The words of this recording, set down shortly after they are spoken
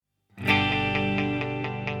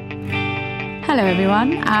Hello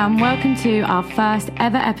everyone, and welcome to our first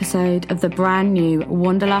ever episode of the brand new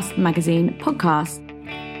Wanderlust magazine podcast.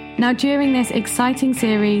 Now, during this exciting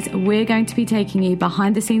series, we're going to be taking you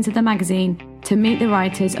behind the scenes of the magazine to meet the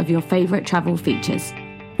writers of your favourite travel features.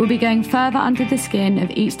 We'll be going further under the skin of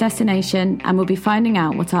each destination, and we'll be finding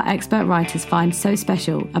out what our expert writers find so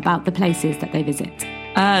special about the places that they visit.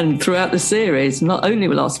 And throughout the series, not only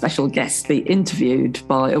will our special guests be interviewed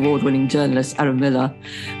by award-winning journalist Aaron Miller,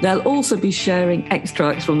 they'll also be sharing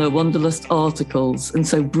extracts from their Wanderlust articles, and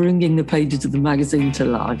so bringing the pages of the magazine to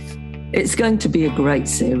life. It's going to be a great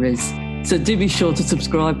series, so do be sure to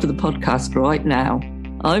subscribe to the podcast right now.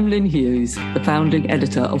 I'm Lynn Hughes, the founding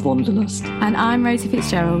editor of Wanderlust. And I'm Rosie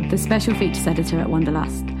Fitzgerald, the special features editor at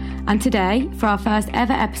Wanderlust. And today, for our first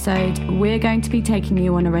ever episode, we're going to be taking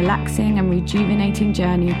you on a relaxing and rejuvenating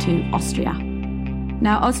journey to Austria.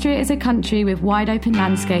 Now, Austria is a country with wide open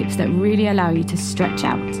landscapes that really allow you to stretch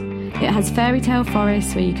out. It has fairy tale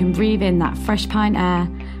forests where you can breathe in that fresh pine air,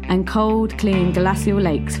 and cold, clean glacial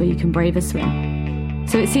lakes where you can brave a swim.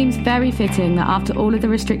 So it seems very fitting that after all of the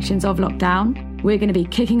restrictions of lockdown, we're going to be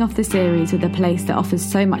kicking off the series with a place that offers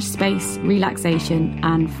so much space, relaxation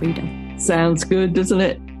and freedom. Sounds good, doesn't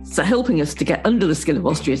it? So helping us to get under the skin of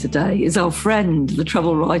Austria today is our friend, the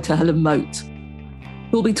travel writer Helen Mote.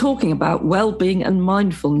 We'll be talking about well-being and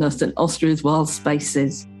mindfulness in Austria's wild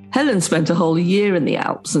spaces. Helen spent a whole year in the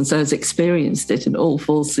Alps and so has experienced it in all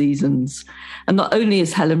 4 seasons. And not only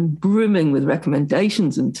is Helen brimming with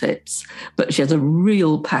recommendations and tips, but she has a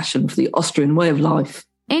real passion for the Austrian way of life.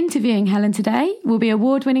 Interviewing Helen today will be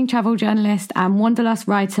award-winning travel journalist and Wanderlust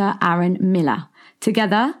writer Aaron Miller.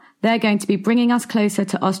 Together, they're going to be bringing us closer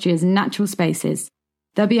to Austria's natural spaces.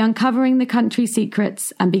 They'll be uncovering the country's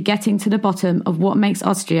secrets and be getting to the bottom of what makes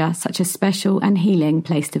Austria such a special and healing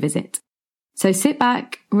place to visit. So sit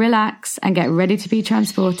back, relax, and get ready to be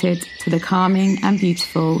transported to the calming and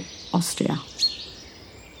beautiful Austria.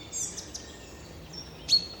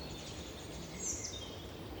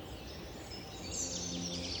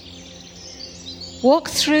 Walk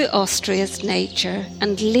through Austria's nature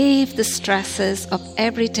and leave the stresses of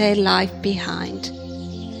everyday life behind.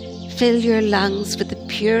 Fill your lungs with the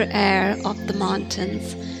pure air of the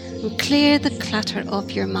mountains and clear the clutter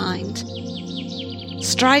of your mind.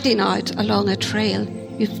 Striding out along a trail,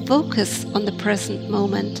 you focus on the present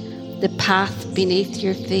moment, the path beneath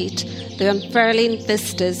your feet, the unfurling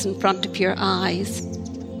vistas in front of your eyes.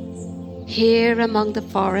 Here among the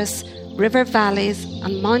forests, river valleys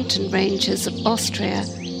and mountain ranges of Austria,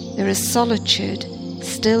 there is solitude,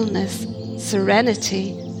 stillness,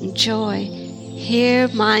 serenity and joy. Here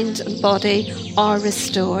mind and body are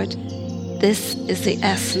restored. This is the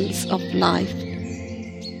essence of life.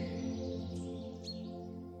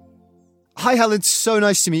 Hi, Helen. So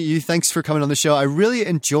nice to meet you. Thanks for coming on the show. I really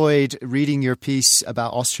enjoyed reading your piece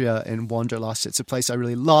about Austria in Wanderlust. It's a place I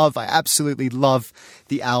really love. I absolutely love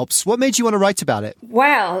the Alps. What made you want to write about it?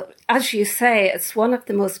 Well, as you say, it's one of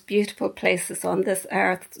the most beautiful places on this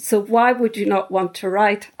earth. So why would you not want to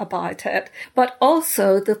write about it? But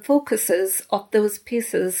also the focuses of those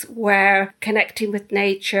pieces were connecting with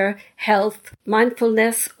nature, health,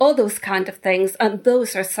 mindfulness, all those kind of things. And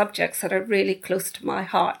those are subjects that are really close to my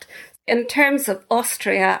heart. In terms of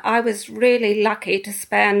Austria, I was really lucky to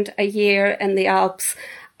spend a year in the Alps,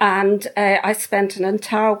 and I spent an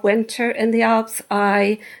entire winter in the Alps.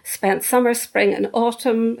 I spent summer, spring and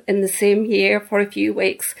autumn in the same year for a few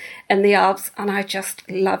weeks in the Alps, and I just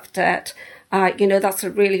loved it. That's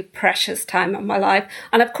a really precious time of my life.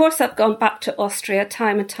 And of course, I've gone back to Austria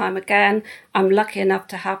time and time again. I'm lucky enough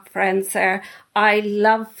to have friends there. I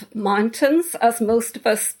love mountains, as most of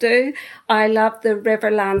us do. I love the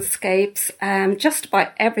river landscapes, just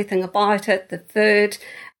about everything about it, the food,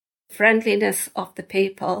 friendliness of the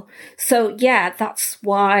people. So yeah, that's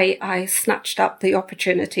why I snatched up the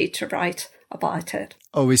opportunity to write about it.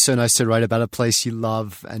 Always so nice to write about a place you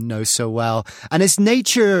love and know so well. And has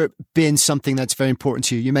nature been something that's very important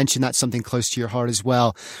to you? You mentioned that's something close to your heart as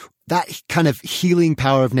well. That kind of healing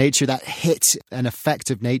power of nature, that hit and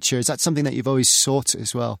effect of nature, is that something that you've always sought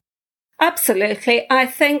as well? Absolutely. I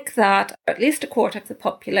think that at least a quarter of the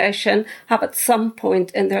population have at some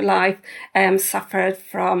point in their life suffered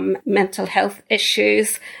from mental health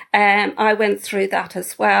issues. I went through that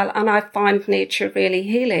as well, and I found nature really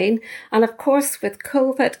healing. And of course, with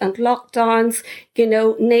COVID and lockdowns,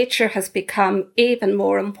 nature has become even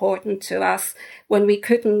more important to us when we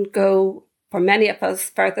couldn't go, for many of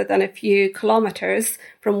us, further than a few kilometres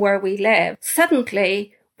from where we live.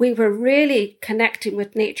 Suddenly, we were really connecting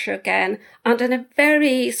with nature again, and in a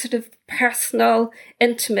very sort of personal,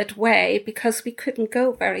 intimate way, because we couldn't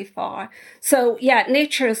go very far. So yeah,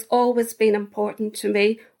 nature has always been important to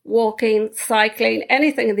me. Walking, cycling,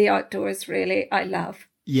 anything in the outdoors, really, I love.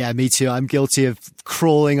 Yeah, me too. I'm guilty of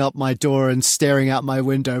crawling up my door and staring out my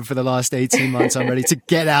window for the last 18 months. I'm ready to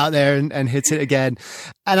get out there and hit it again.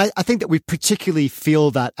 And I think that we particularly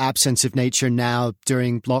feel that absence of nature now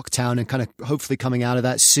during lockdown and kind of hopefully coming out of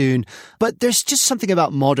that soon. But there's just something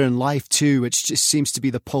about modern life too, which just seems to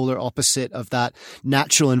be the polar opposite of that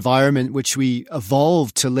natural environment which we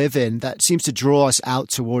evolved to live in, that seems to draw us out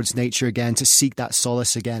towards nature again, to seek that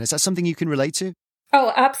solace again. Is that something you can relate to?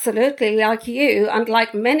 Oh, absolutely. Like you and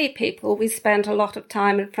like many people, we spend a lot of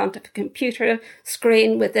time in front of a computer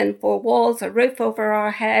screen within four walls, a roof over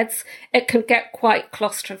our heads. It can get quite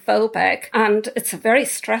claustrophobic, and it's a very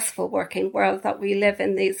stressful working world that we live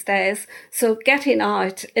in these days. So getting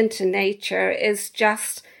out into nature is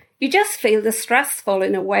just, you just feel the stress fall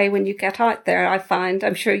in a way when you get out there, I find.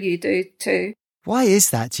 I'm sure you do too. Why is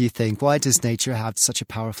that, do you think? Why does nature have such a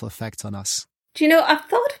powerful effect on us? Do you know, I've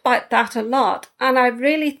thought about that a lot, and I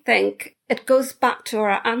really think it goes back to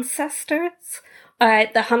our ancestors,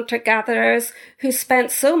 the hunter-gatherers who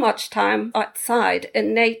spent so much time outside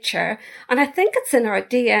in nature. And I think it's in our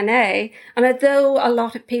DNA. And although a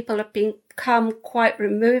lot of people have become quite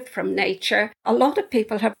removed from nature, a lot of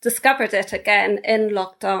people have discovered it again in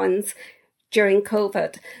lockdowns during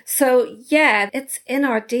COVID. So yeah, it's in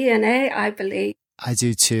our DNA, I believe. I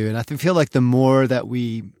do too. And I feel like the more that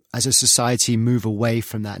we as a society move away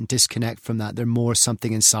from that and disconnect from that, the more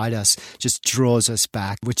something inside us just draws us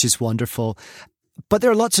back, which is wonderful. But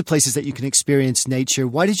there are lots of places that you can experience nature.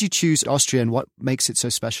 Why did you choose Austria and what makes it so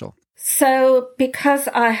special? So because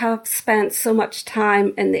I have spent so much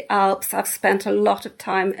time in the Alps, I've spent a lot of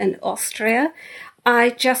time in Austria.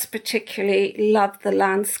 I just particularly love the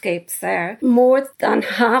landscapes there. More than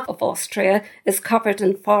half of Austria is covered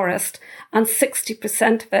in forest and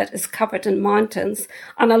 60% of it is covered in mountains.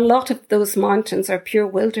 And a lot of those mountains are pure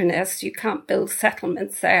wilderness. You can't build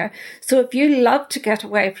settlements there. So if you love to get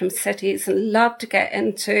away from cities and love to get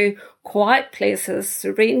into quiet places,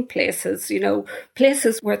 serene places, you know,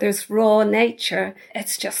 places where there's raw nature,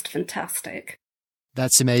 it's just fantastic.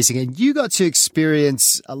 That's amazing. And you got to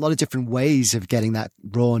experience a lot of different ways of getting that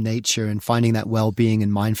raw nature and finding that well-being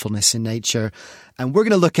and mindfulness in nature. And we're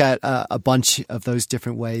going to look at a bunch of those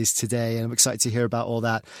different ways today. And I'm excited to hear about all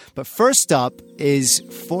that. But first up is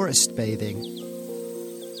forest bathing.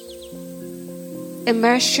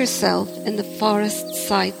 Immerse yourself in the forest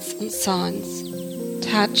sights and sounds.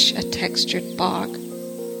 Touch a textured bark.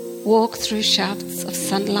 Walk through shafts of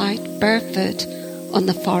sunlight barefoot on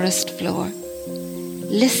the forest floor.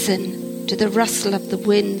 Listen to the rustle of the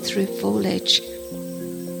wind through foliage.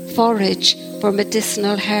 Forage for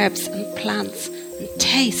medicinal herbs and plants and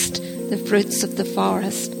taste the fruits of the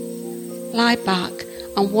forest. Lie back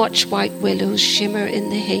and watch white willows shimmer in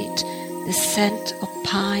the heat, the scent of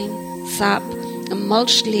pine, sap and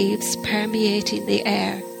mulched leaves permeating the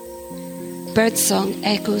air. Birdsong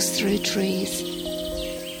echoes through trees.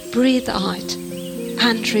 Breathe out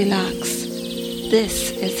and relax.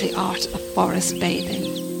 This is the art of forest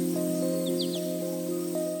bathing.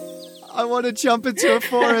 I want to jump into a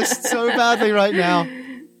forest so badly right now.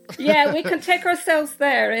 Yeah, we can take ourselves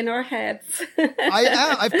there in our heads.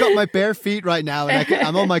 I've got my bare feet right now and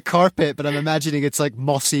I'm on my carpet, but I'm imagining it's like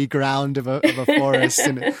mossy ground of a forest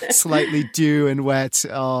and slightly dew and wet.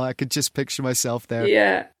 Oh, I could just picture myself there.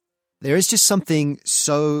 Yeah. There is just something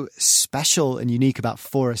so special and unique about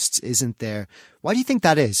forests, isn't there? Why do you think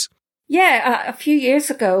that is? Yeah, a few years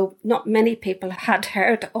ago, not many people had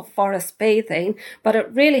heard of forest bathing, but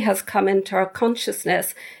it really has come into our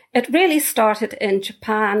consciousness. It really started in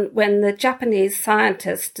Japan when the Japanese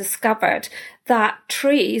scientists discovered that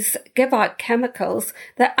trees give out chemicals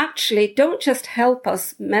that actually don't just help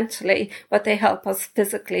us mentally, but they help us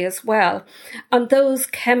physically as well. And those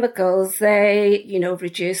chemicals, they,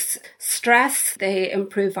 reduce stress, they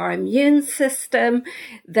improve our immune system,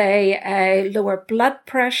 they lower blood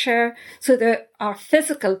pressure. So there are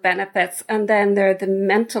physical benefits, and then there are the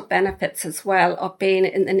mental benefits as well of being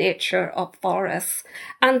in the nature of forests.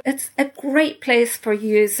 And it's a great place for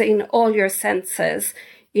using all your senses.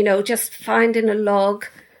 Just finding a log,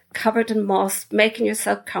 covered in moss, making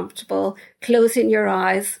yourself comfortable, closing your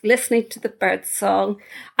eyes, listening to the bird song.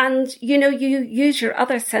 And, you use your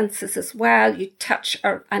other senses as well. You touch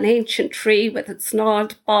an ancient tree with its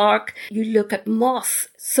gnarled bark. You look at moss,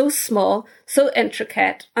 so small, so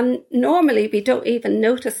intricate. And normally we don't even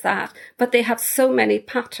notice that, but they have so many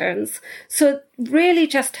patterns. So really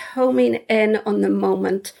just homing in on the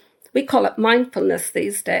moment. We call it mindfulness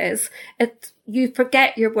these days. You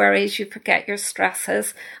forget your worries, you forget your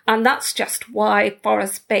stresses. And that's just why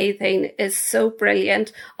forest bathing is so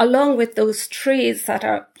brilliant, along with those trees that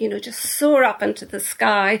are, just soar up into the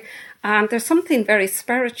sky. And there's something very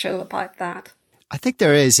spiritual about that. I think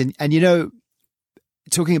there is. And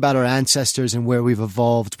talking about our ancestors and where we've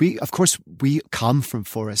evolved, we come from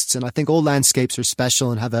forests. And I think all landscapes are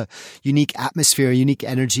special and have a unique atmosphere, a unique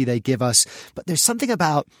energy they give us. But there's something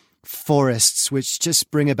about forests which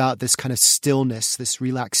just bring about this kind of stillness, this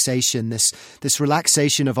relaxation, this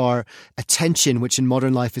relaxation of our attention, which in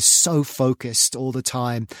modern life is so focused all the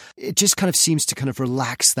time. It just kind of seems to kind of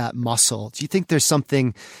relax that muscle. Do you think there's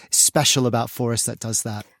something special about forests that does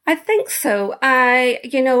that? I think so.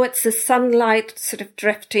 It's the sunlight sort of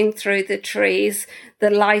drifting through the trees,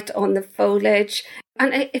 the light on the foliage.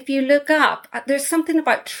 And if you look up, there's something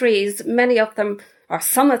about trees, many of them, or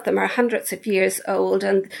some of them are hundreds of years old,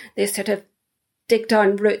 and they sort of dig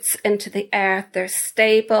down roots into the earth. They're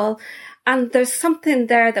stable. And there's something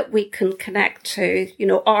there that we can connect to,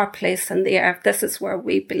 our place in the earth. This is where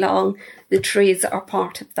we belong. The trees are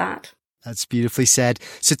part of that. That's beautifully said.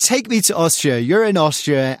 So take me to Austria. You're in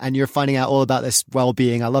Austria and you're finding out all about this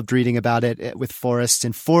well-being. I loved reading about it with forests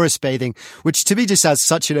and forest bathing, which to me just has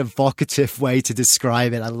such an evocative way to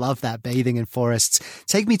describe it. I love that, bathing in forests.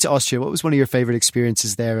 Take me to Austria. What was one of your favorite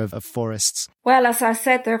experiences there of forests? Well, as I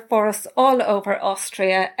said, there are forests all over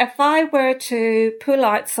Austria. If I were to pull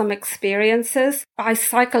out some experiences, I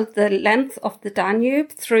cycled the length of the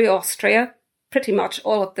Danube through Austria, pretty much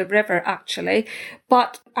all of the river, actually.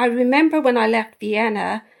 But I remember when I left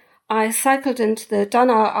Vienna, I cycled into the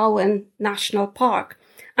Donauauen National Park.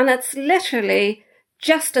 And it's literally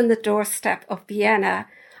just on the doorstep of Vienna.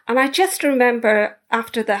 And I just remember,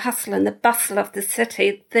 after the hustle and the bustle of the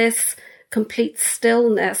city, this complete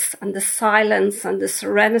stillness and the silence and the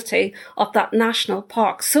serenity of that national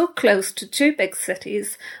park, so close to two big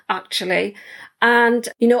cities, actually. And,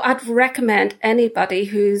 I'd recommend anybody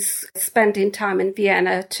who's spending time in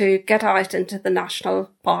Vienna to get out into the national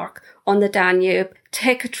park on the Danube,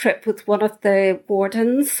 take a trip with one of the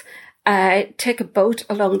wardens, take a boat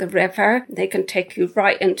along the river. They can take you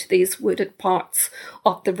right into these wooded parts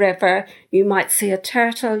of the river. You might see a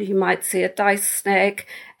turtle, you might see a dice snake,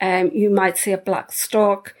 you might see a black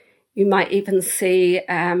stork, you might even see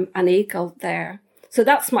an eagle there. So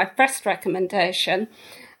that's my first recommendation.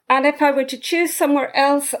 And if I were to choose somewhere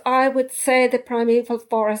else, I would say the primeval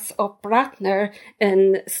forests of Bratner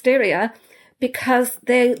in Styria, because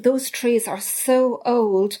those trees are so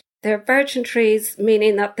old. They're virgin trees,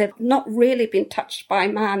 meaning that they've not really been touched by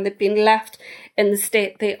man. They've been left in the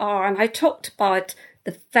state they are. And I talked about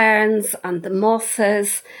the ferns and the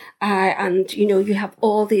mosses, and you have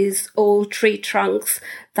all these old tree trunks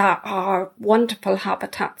that are wonderful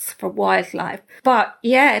habitats for wildlife. But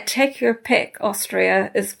yeah, take your pick.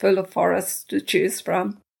 Austria is full of forests to choose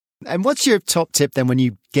from. And what's your top tip then when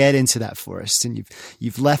you get into that forest and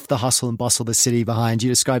you've left the hustle and bustle of the city behind? You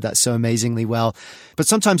described that so amazingly well. But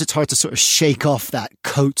sometimes it's hard to sort of shake off that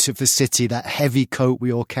coat of the city, that heavy coat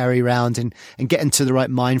we all carry around, and get into the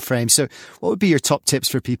right mind frame. So what would be your top tips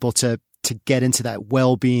for people to get into that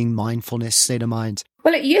well-being, mindfulness state of mind?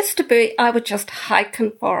 Well, it used to be I would just hike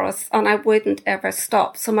in forests and I wouldn't ever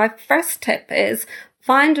stop. So my first tip is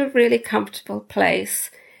find a really comfortable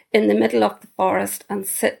place in the middle of the forest and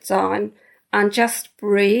sit down and just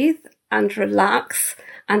breathe and relax,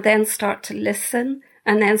 and then start to listen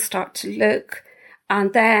and then start to look.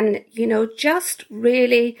 And then, just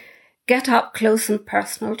really get up close and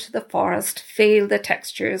personal to the forest, feel the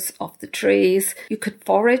textures of the trees. You could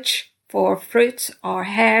forage for fruit or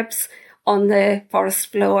herbs on the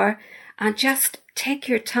forest floor and just take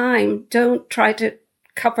your time. Don't try to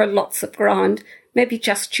cover lots of ground. Maybe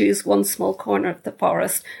just choose one small corner of the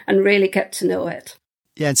forest and really get to know it.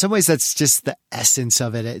 Yeah, in some ways, that's just the essence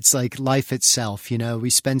of it. It's like life itself, you know. We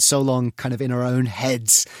spend so long kind of in our own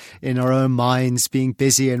heads, in our own minds, being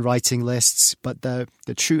busy and writing lists. But the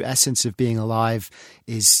true essence of being alive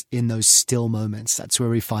is in those still moments. That's where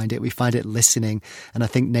we find it. We find it listening. And I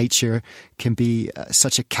think nature can be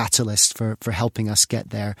such a catalyst for helping us get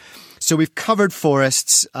there. So we've covered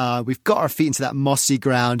forests. We've got our feet into that mossy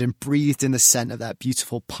ground and breathed in the scent of that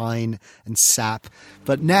beautiful pine and sap.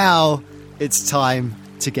 But now it's time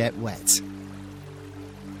to get wet.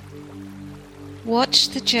 Watch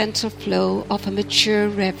the gentle flow of a mature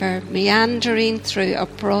river meandering through a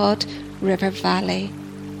broad river valley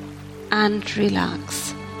and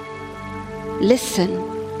relax.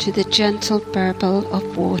 Listen to the gentle burble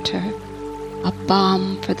of water, a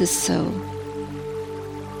balm for the soul.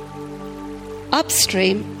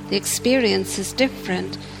 Upstream, the experience is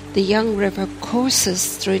different. The young river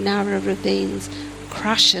courses through narrow ravines,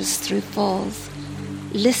 crashes through falls.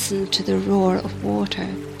 Listen to the roar of water,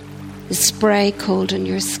 the spray cold on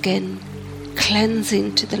your skin,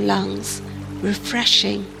 cleansing to the lungs,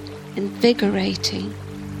 refreshing, invigorating.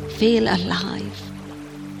 Feel alive.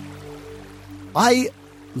 I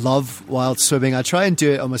love wild swimming. I try and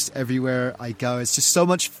do it almost everywhere I go. It's just so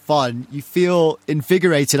much fun. You feel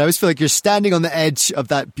invigorated. I always feel like you're standing on the edge of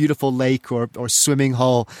that beautiful lake or swimming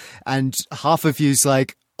hole, and half of you's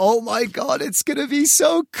like, oh my God, it's going to be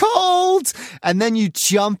so cold. And then you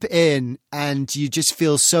jump in and you just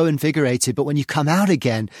feel so invigorated. But when you come out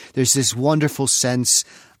again, there's this wonderful sense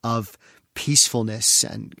of peacefulness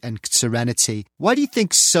and serenity. Why do you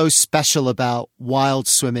think so special about wild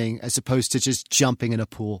swimming as opposed to just jumping in a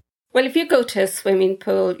pool? Well, if you go to a swimming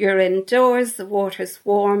pool, you're indoors, the water's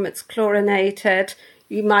warm, it's chlorinated.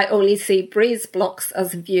 You might only see breeze blocks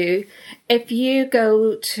as a view. If you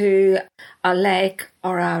go to a lake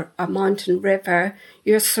or a mountain river,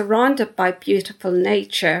 you're surrounded by beautiful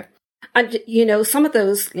nature. And, you know, some of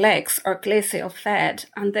those lakes are glacial fed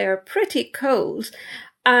and they're pretty cold.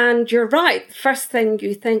 And you're right, the first thing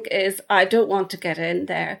you think is, I don't want to get in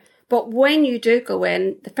there. But when you do go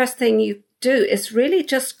in, the first thing you do is really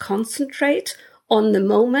just concentrate on the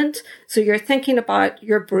moment. So you're thinking about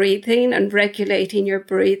your breathing and regulating your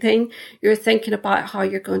breathing. You're thinking about how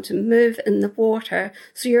you're going to move in the water.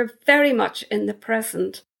 So you're very much in the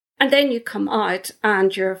present. And then you come out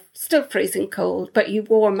and you're still freezing cold, but you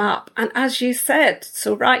warm up. And as you said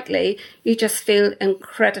so rightly, you just feel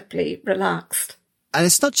incredibly relaxed. And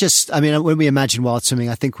it's not just, I mean, when we imagine wild swimming,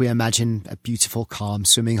 I think we imagine a beautiful, calm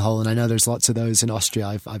swimming hole. And I know there's lots of those in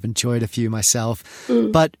Austria. I've enjoyed a few myself.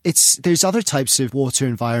 But there's other types of water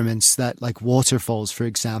environments that, like waterfalls, for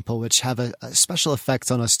example, which have a special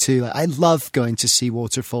effect on us too. Like, I love going to see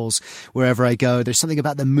waterfalls wherever I go. There's something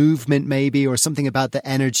about the movement maybe, or something about the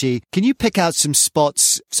energy. Can you pick out some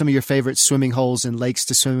spots, some of your favorite swimming holes and lakes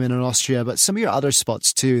to swim in Austria, but some of your other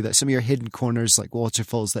spots too, that some of your hidden corners like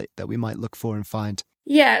waterfalls that we might look for and find?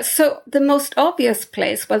 Yeah, so the most obvious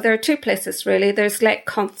place, well, there are two places really. There's Lake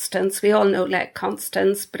Constance. We all know Lake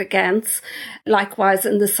Constance, Bregenz. Likewise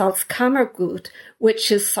in the Salzkammergut,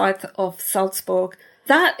 which is south of Salzburg.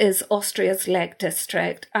 That is Austria's lake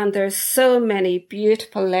district. And there's so many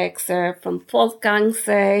beautiful lakes there, from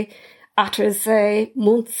Wolfgangsee, Attersee,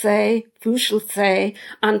 Mundsee, Fuschelsee,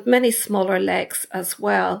 and many smaller lakes as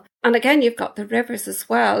well. And again, you've got the rivers as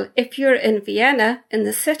well. If you're in Vienna, in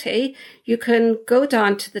the city, you can go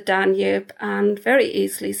down to the Danube and very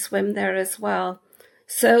easily swim there as well.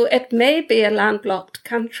 So it may be a landlocked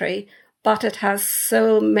country, but it has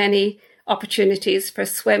so many opportunities for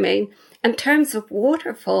swimming. In terms of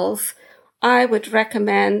waterfalls, I would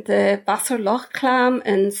recommend the Wasserlochklam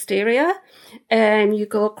in Styria. You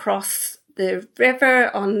go across the river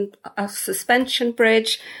on a suspension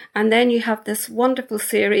bridge, and then you have this wonderful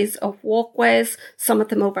series of walkways, some of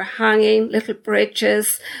them overhanging, little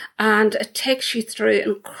bridges, and it takes you through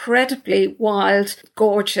incredibly wild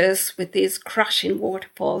gorges with these crashing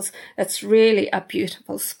waterfalls. It's really a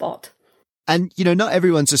beautiful spot. And, you know, not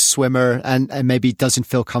everyone's a swimmer and maybe doesn't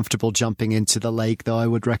feel comfortable jumping into the lake, though I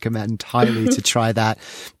would recommend highly to try that.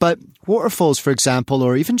 But waterfalls, for example,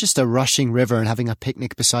 or even just a rushing river and having a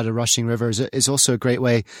picnic beside a rushing river is also a great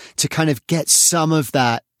way to kind of get some of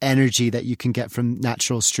that energy that you can get from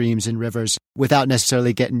natural streams and rivers without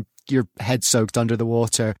necessarily getting your head soaked under the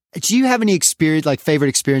water. Do you have any favorite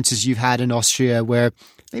experiences you've had in Austria where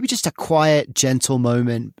maybe just a quiet, gentle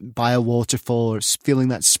moment by a waterfall, or feeling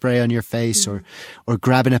that spray on your face, or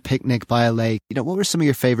grabbing a picnic by a lake? You know, what were some of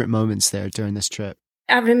your favorite moments there during this trip?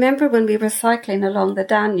 I remember when we were cycling along the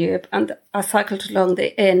Danube, and I cycled along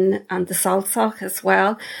the Inn and the Salzach as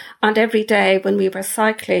well. And every day when we were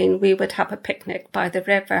cycling, we would have a picnic by the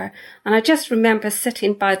river. And I just remember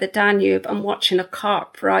sitting by the Danube and watching a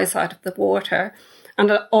carp rise out of the water.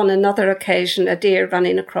 And on another occasion, a deer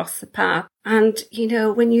running across the path. And, you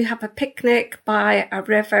know, when you have a picnic by a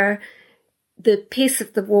river, the peace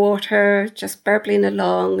of the water just burbling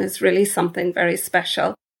along is really something very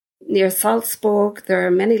special. Near Salzburg, there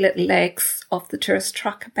are many little lakes off the tourist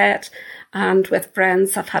track a bit, and with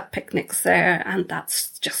friends I've had picnics there, and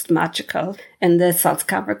that's just magical in the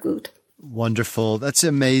Salzkammergut. Wonderful. That's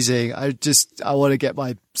amazing. I want to get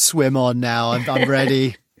my swim on now. I'm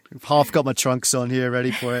ready. I've half got my trunks on here,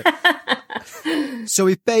 ready for it. So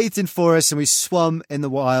we've bathed in forests and we swum in the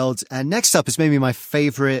wild. And next up is maybe my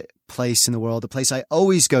favorite place in the world, the place I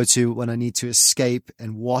always go to when I need to escape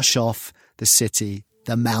and wash off the city.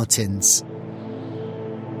 The mountains.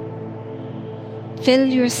 Fill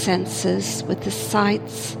your senses with the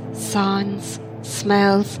sights, sounds,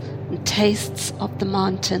 smells and tastes of the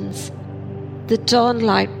mountains. The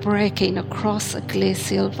dawnlight breaking across a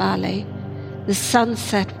glacial valley. The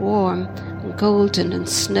sunset warm and golden and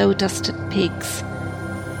snow-dusted peaks.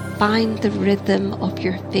 Find the rhythm of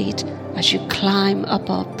your feet as you climb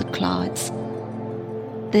above the clouds.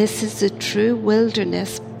 This is a true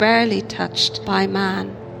wilderness barely touched by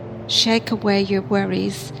man. Shake away your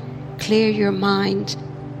worries, clear your mind,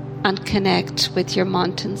 and connect with your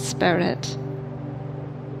mountain spirit.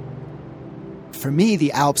 For me,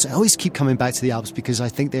 the Alps, I always keep coming back to the Alps because I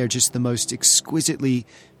think they're just the most exquisitely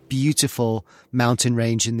beautiful mountain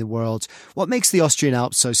range in the world. What makes the Austrian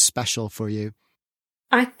Alps so special for you?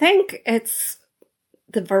 I think it's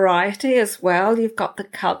the variety as well. You've got the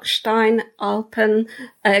Kalkstein Alpen.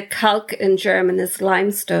 Kalk in German is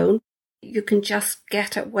limestone. You can just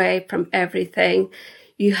get away from everything.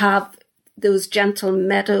 You have those gentle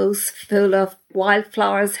meadows full of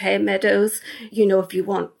wildflowers, hay meadows. You know, if you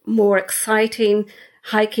want more exciting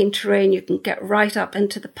hiking terrain, you can get right up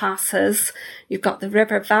into the passes. You've got the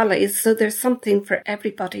river valleys. So there's something for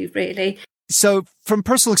everybody, really. So from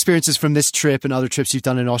personal experiences from this trip and other trips you've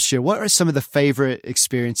done in Austria, what are some of the favorite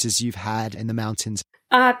experiences you've had in the mountains?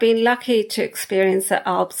 I've been lucky to experience the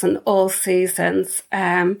Alps in all seasons.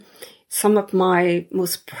 Some of my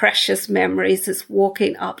most precious memories is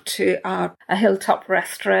walking up to a hilltop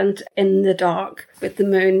restaurant in the dark with the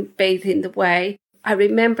moon bathing the way. I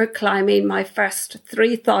remember climbing my first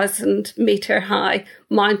 3,000 metre high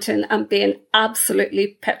mountain and being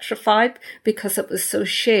absolutely petrified because it was so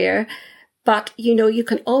sheer. But, you know, you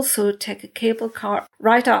can also take a cable car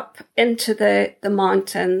right up into the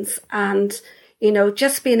mountains and, you know,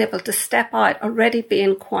 just being able to step out, already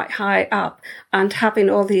being quite high up and having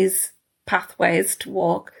all these pathways to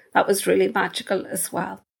walk. That was really magical as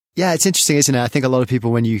well. Yeah, it's interesting, isn't it? I think a lot of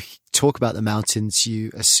people, when you talk about the mountains,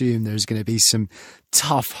 you assume there's going to be some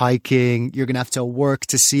tough hiking. You're going to have to work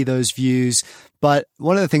to see those views. But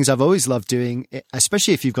one of the things I've always loved doing,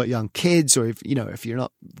 especially if you've got young kids or if you're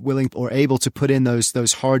not willing or able to put in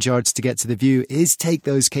those hard yards to get to the view, is take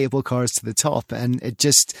those cable cars to the top. And it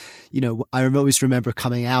just, you know, I always remember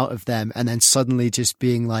coming out of them and then suddenly just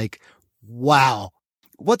being like, wow.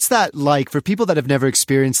 What's that like for people that have never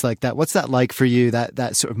experienced like that? What's that like for you,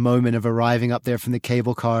 that sort of moment of arriving up there from the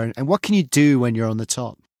cable car? And what can you do when you're on the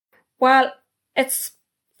top? Well, it's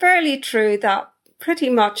fairly true that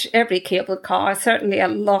pretty much every cable car, certainly a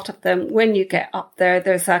lot of them, when you get up there,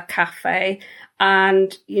 there's a cafe.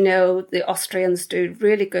 And, you know, the Austrians do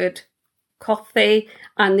really good coffee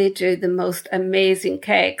and they do the most amazing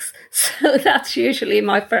cakes. So that's usually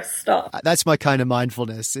my first stop. That's my kind of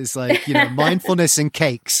mindfulness. It's like, you know, mindfulness and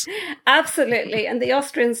cakes. Absolutely. And the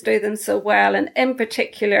Austrians do them so well. And in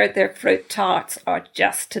particular, their fruit tarts are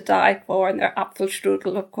just to die for, and their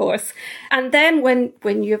Apfelstrudel, of course. And then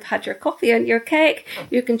when you've had your coffee and your cake,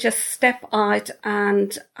 you can just step out.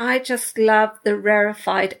 And I just love the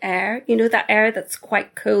rarefied air, you know, that air that's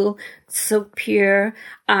quite cool, so pure.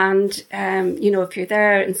 And, you know, if you're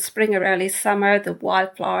there in spring or early summer, the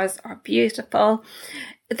wildflowers are beautiful.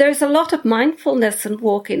 There's a lot of mindfulness in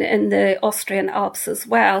walking in the Austrian Alps as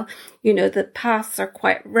well. You know, the paths are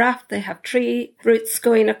quite rough. They have tree roots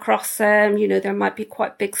going across them. You know, there might be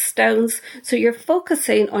quite big stones. So you're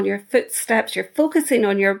focusing on your footsteps. You're focusing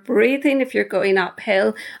on your breathing if you're going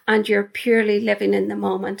uphill, and you're purely living in the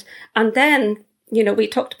moment. And then, you know, we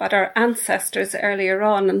talked about our ancestors earlier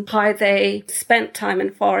on and how they spent time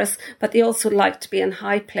in forests, but they also liked to be in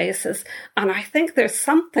high places. And I think there's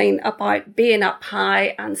something about being up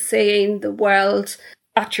high and seeing the world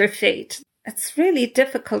at your feet. It's really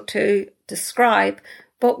difficult to describe,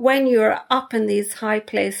 But when you're up in these high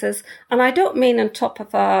places, and I don't mean on top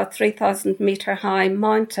of a 3,000 meter high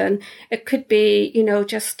mountain, it could be,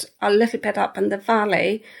 just a little bit up in the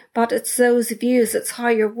valley, but it's those views, it's how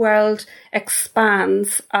your world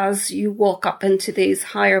expands as you walk up into these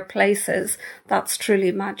higher places. That's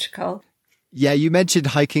truly magical. Yeah, you mentioned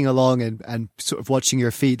hiking along and sort of watching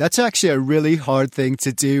your feet. That's actually a really hard thing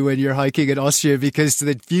to do when you're hiking in Austria because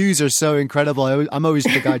the views are so incredible. I'm always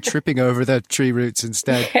the guy tripping over the tree roots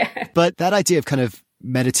instead. Yeah. But that idea of kind of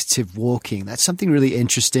meditative walking, that's something really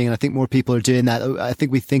interesting. And I think more people are doing that. I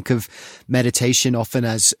think we think of meditation often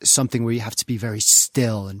as something where you have to be very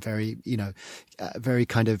still and very, very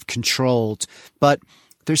kind of controlled. But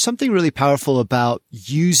there's something really powerful about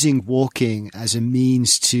using walking as a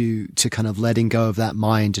means to kind of letting go of that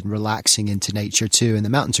mind and relaxing into nature too. And the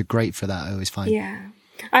mountains are great for that, I always find. Yeah.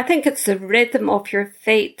 I think it's the rhythm of your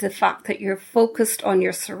feet, the fact that you're focused on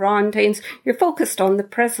your surroundings. You're focused on the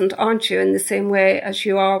present, aren't you, in the same way as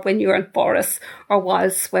you are when you're in Boris or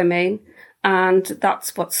while swimming. And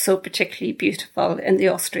that's what's so particularly beautiful in the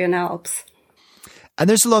Austrian Alps. And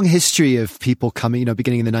there's a long history of people coming,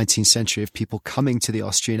 beginning in the 19th century, of people coming to the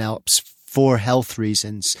Austrian Alps for health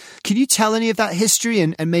reasons. Can you tell any of that history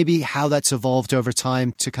and maybe how that's evolved over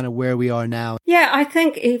time to kind of where we are now? Yeah, I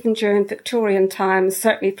think even during Victorian times,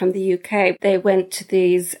 certainly from the UK, they went to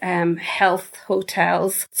these health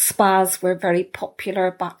hotels. Spas were very popular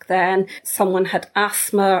back then. Someone had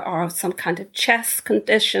asthma or some kind of chest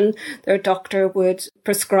condition, their doctor would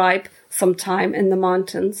prescribe some time in the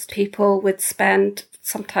mountains. People would spend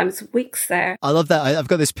sometimes weeks there. I love that. I've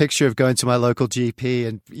got this picture of going to my local GP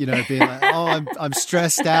and, being like, oh, I'm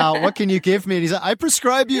stressed out. What can you give me? And he's like, I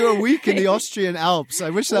prescribe you a week in the Austrian Alps. I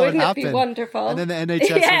wish that would happen. Wouldn't it be wonderful? And then the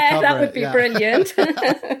NHS would cover that would be brilliant.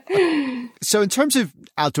 So in terms of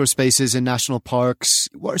outdoor spaces and national parks,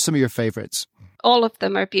 what are some of your favorites? All of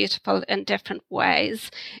them are beautiful in different ways.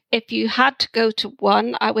 If you had to go to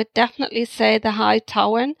one, I would definitely say the High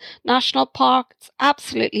Tauern National Park. It's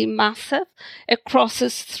absolutely massive. It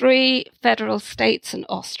crosses 3 federal states in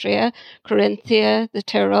Austria, Carinthia, the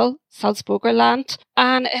Tyrol, Salzburger Land,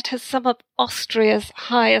 and it has some of Austria's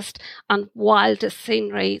highest and wildest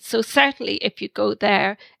scenery. So certainly if you go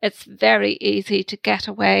there, it's very easy to get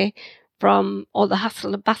away from all the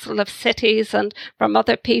hustle and bustle of cities and from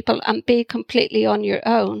other people and be completely on your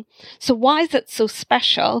own. So why is it so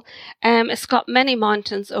special? It's got many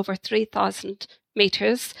mountains over 3,000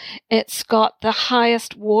 meters. It's got the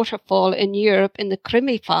highest waterfall in Europe in the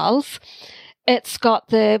Krimifalls. It's got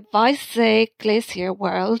the Weisse Glacier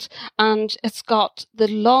world, and it's got the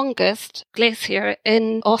longest glacier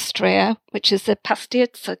in Austria, which is the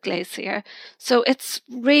Pastürze Glacier. So it's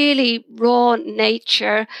really raw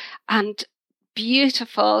nature and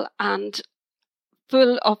beautiful and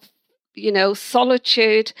full of,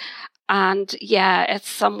 solitude. And yeah, it's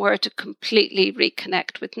somewhere to completely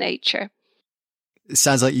reconnect with nature. It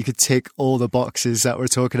sounds like you could tick all the boxes that we're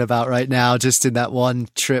talking about right now, just in that one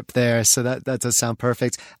trip there. So that does sound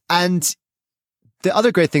perfect. And the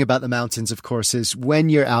other great thing about the mountains, of course, is when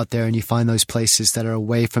you're out there and you find those places that are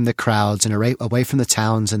away from the crowds and away from the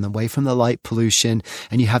towns and away from the light pollution,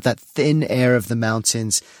 and you have that thin air of the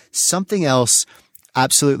mountains, something else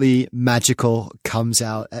absolutely magical comes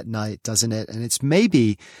out at night, doesn't it? And it's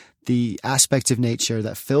maybe the aspect of nature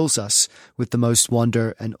that fills us with the most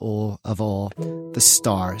wonder and awe of all, the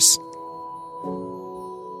stars.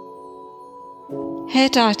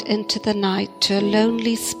 Head out into the night to a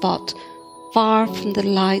lonely spot far from the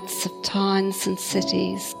lights of towns and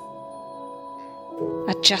cities.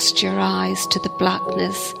 Adjust your eyes to the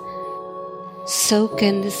blackness. Soak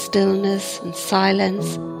in the stillness and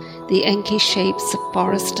silence, the inky shapes of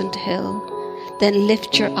forest and hill. Then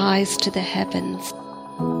lift your eyes to the heavens.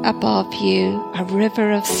 Above you, a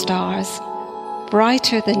river of stars,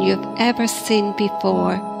 brighter than you have ever seen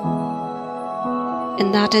before.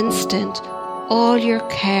 In that instant, all your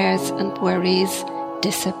cares and worries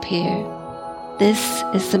disappear. This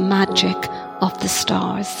is the magic of the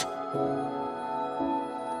stars.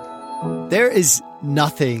 There is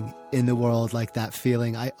nothing in the world like that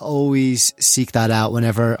feeling. I always seek that out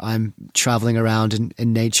whenever I'm traveling around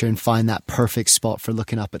in nature and find that perfect spot for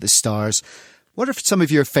looking up at the stars. What are some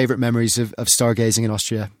of your favorite memories of stargazing in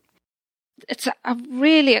Austria? It's a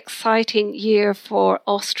really exciting year for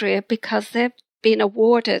Austria because they've been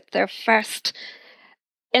awarded their first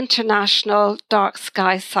international dark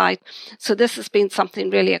sky site. So this has been something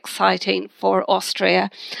really exciting for Austria.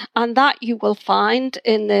 And that you will find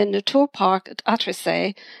in the Naturpark at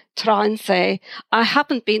Attersee, Traunsee. I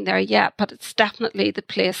haven't been there yet, but it's definitely the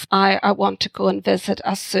place I want to go and visit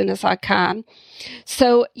as soon as I can.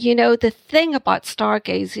 So, the thing about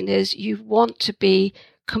stargazing is you want to be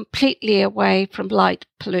completely away from light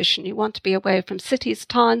pollution. You want to be away from cities,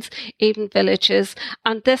 towns, even villages.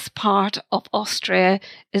 And this part of Austria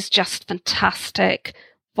is just fantastic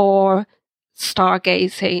for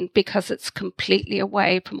stargazing because it's completely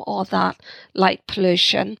away from all that light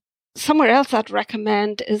pollution. Somewhere else I'd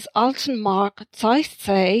recommend is Altenmarkt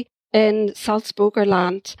Zuidsee in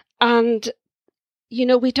Salzburgerland. And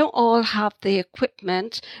we don't all have the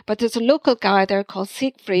equipment, but there's a local guy there called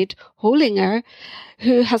Siegfried Hollinger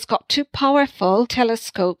who has got 2 powerful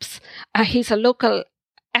telescopes. He's a local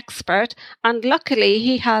expert, and luckily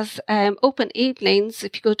he has open evenings.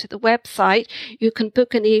 If you go to the website, you can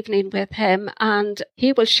book an evening with him and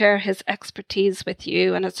he will share his expertise with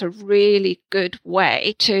you, and it's a really good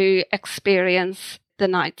way to experience the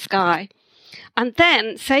night sky. And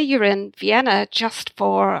then, say you're in Vienna just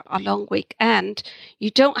for a long weekend, you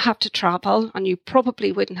don't have to travel, and you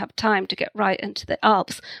probably wouldn't have time to get right into the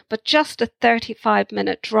Alps, but just a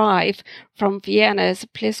 35-minute drive from Vienna is a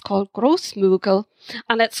place called Großmügel,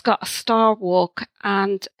 and it's got a star walk,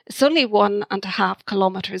 and it's only 1.5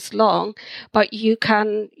 kilometers long, but you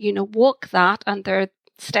can, walk that, and there are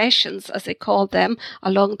stations, as they call them,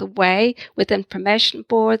 along the way with information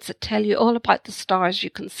boards that tell you all about the stars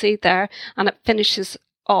you can see there, and it finishes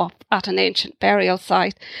off at an ancient burial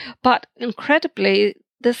site. But incredibly,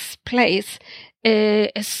 this place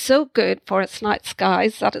is so good for its night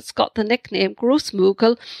skies that it's got the nickname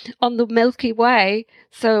Großmügel on the Milky Way.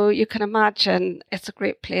 So you can imagine it's a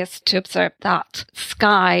great place to observe that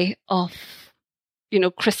sky of,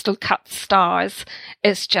 crystal cut stars.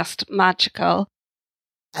 Is just magical.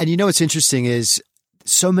 And what's interesting is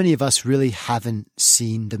so many of us really haven't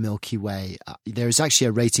seen the Milky Way. There's actually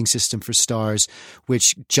a rating system for stars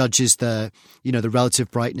which judges the relative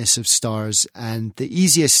brightness of stars, and the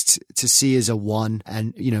easiest to see is a 1,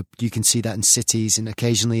 and you can see that in cities, and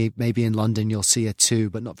occasionally maybe in London you'll see a 2,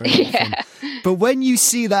 but not very often. But when you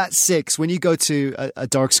see that 6, when you go to a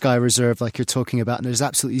dark sky reserve like you're talking about, and there's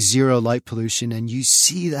absolutely zero light pollution, and you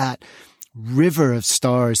see that river of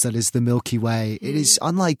stars that is the Milky Way, it is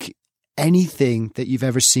unlike anything that you've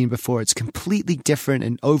ever seen before. It's completely different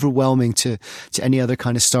and overwhelming to any other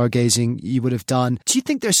kind of stargazing you would have done. Do you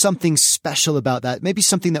think there's something special about that? Maybe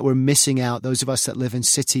something that we're missing out, those of us that live in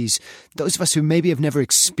cities, those of us who maybe have never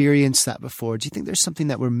experienced that before. Do you think there's something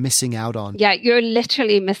that we're missing out on? Yeah, you're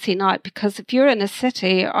literally missing out, because if you're in a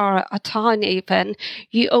city or a town even,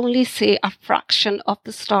 you only see a fraction of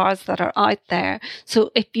the stars that are out there.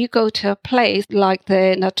 So if you go to a place like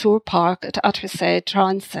the Naturpark at Attersee,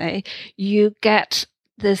 Traunsee, you get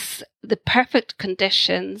the perfect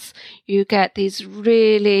conditions. You get these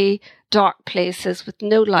really dark places with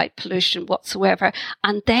no light pollution whatsoever.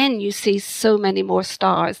 And then you see so many more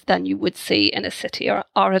stars than you would see in a city or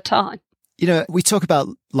a town. We talk about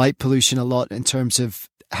light pollution a lot in terms of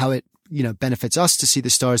how it benefits us to see the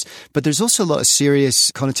stars, but there's also a lot of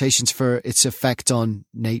serious connotations for its effect on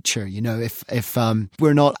nature. If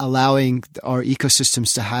we're not allowing our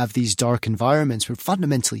ecosystems to have these dark environments, we're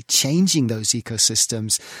fundamentally changing those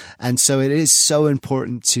ecosystems. And so it is so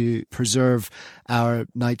important to preserve our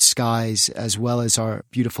night skies as well as our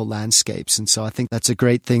beautiful landscapes. And so I think that's a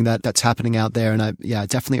great thing that's happening out there. And I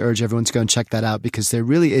definitely urge everyone to go and check that out, because there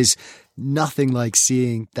really is nothing like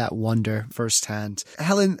seeing that wonder firsthand.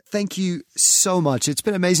 Helen, thank you so much. It's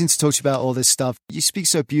been amazing to talk to you about all this stuff. You speak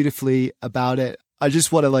so beautifully about it. I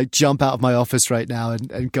just want to jump out of my office right now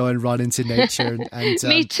and go and run into nature. And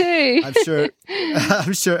Me too.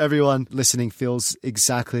 I'm sure everyone listening feels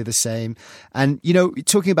exactly the same. And,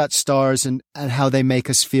 talking about stars and how they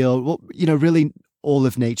make us feel, well, really all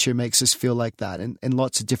of nature makes us feel like that in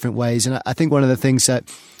lots of different ways. And I think one of the things that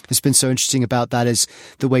has been so interesting about that is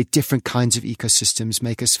the way different kinds of ecosystems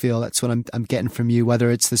make us feel. That's what I'm getting from you,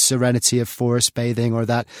 whether it's the serenity of forest bathing or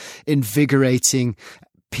that invigorating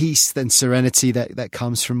peace and serenity that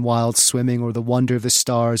comes from wild swimming, or the wonder of the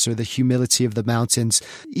stars, or the humility of the mountains.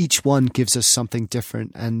 Each one gives us something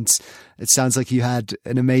different. And it sounds like you had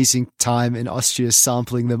an amazing time in Austria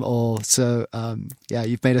sampling them all. So,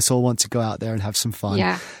 you've made us all want to go out there and have some fun.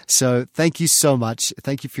 Yeah. So thank you so much.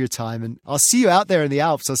 Thank you for your time. And I'll see you out there in the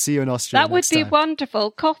Alps. I'll see you in Austria. That would be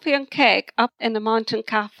wonderful. Coffee and cake up in a mountain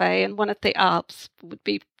cafe in one of the Alps would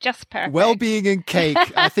be just perfect. Well-being and cake.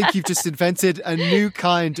 I think you've just invented a new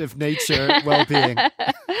kind of nature well-being.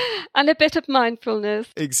 And a bit of mindfulness.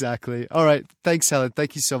 Exactly. All right. Thanks, Helen.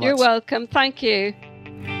 Thank you so much. You're welcome. Thank you.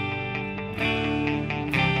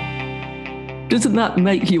 Doesn't that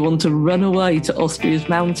make you want to run away to Austria's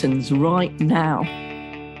mountains right now?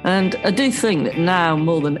 And I do think that now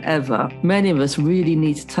more than ever, many of us really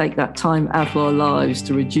need to take that time out of our lives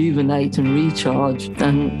to rejuvenate and recharge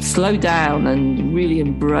and slow down and really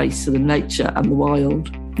embrace the nature and the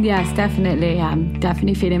wild. Yes, definitely. I'm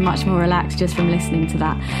definitely feeling much more relaxed just from listening to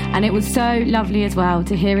that. And it was so lovely as well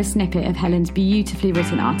to hear a snippet of Helen's beautifully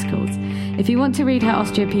written articles. If you want to read her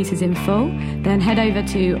Austria pieces in full, then head over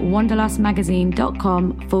to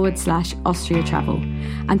wanderlustmagazine.com/Austria travel.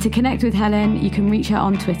 And to connect with Helen, you can reach her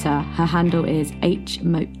on Twitter. Her handle is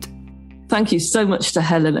hmote. Thank you so much to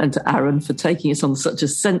Helen and to Aaron for taking us on such a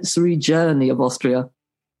sensory journey of Austria.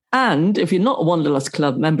 And if you're not a Wanderlust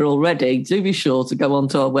Club member already, do be sure to go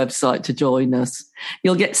onto our website to join us.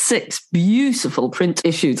 You'll get 6 beautiful print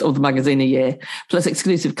issues of the magazine a year, plus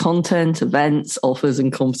exclusive content, events, offers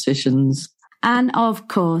and competitions. And of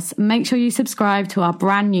course, make sure you subscribe to our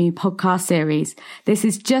brand new podcast series. This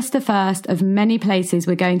is just the first of many places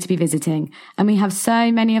we're going to be visiting, and we have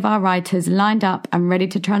so many of our writers lined up and ready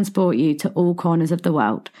to transport you to all corners of the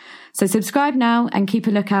world. So subscribe now and keep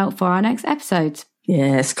a lookout for our next episodes.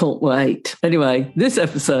 Yes, can't wait. Anyway, this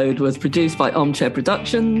episode was produced by Armchair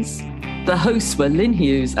Productions. The hosts were Lynn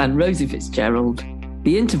Hughes and Rosie Fitzgerald.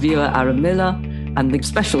 The interviewer, Aaron Miller, and the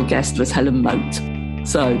special guest was Helen Mote.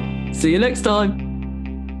 So, see you next time.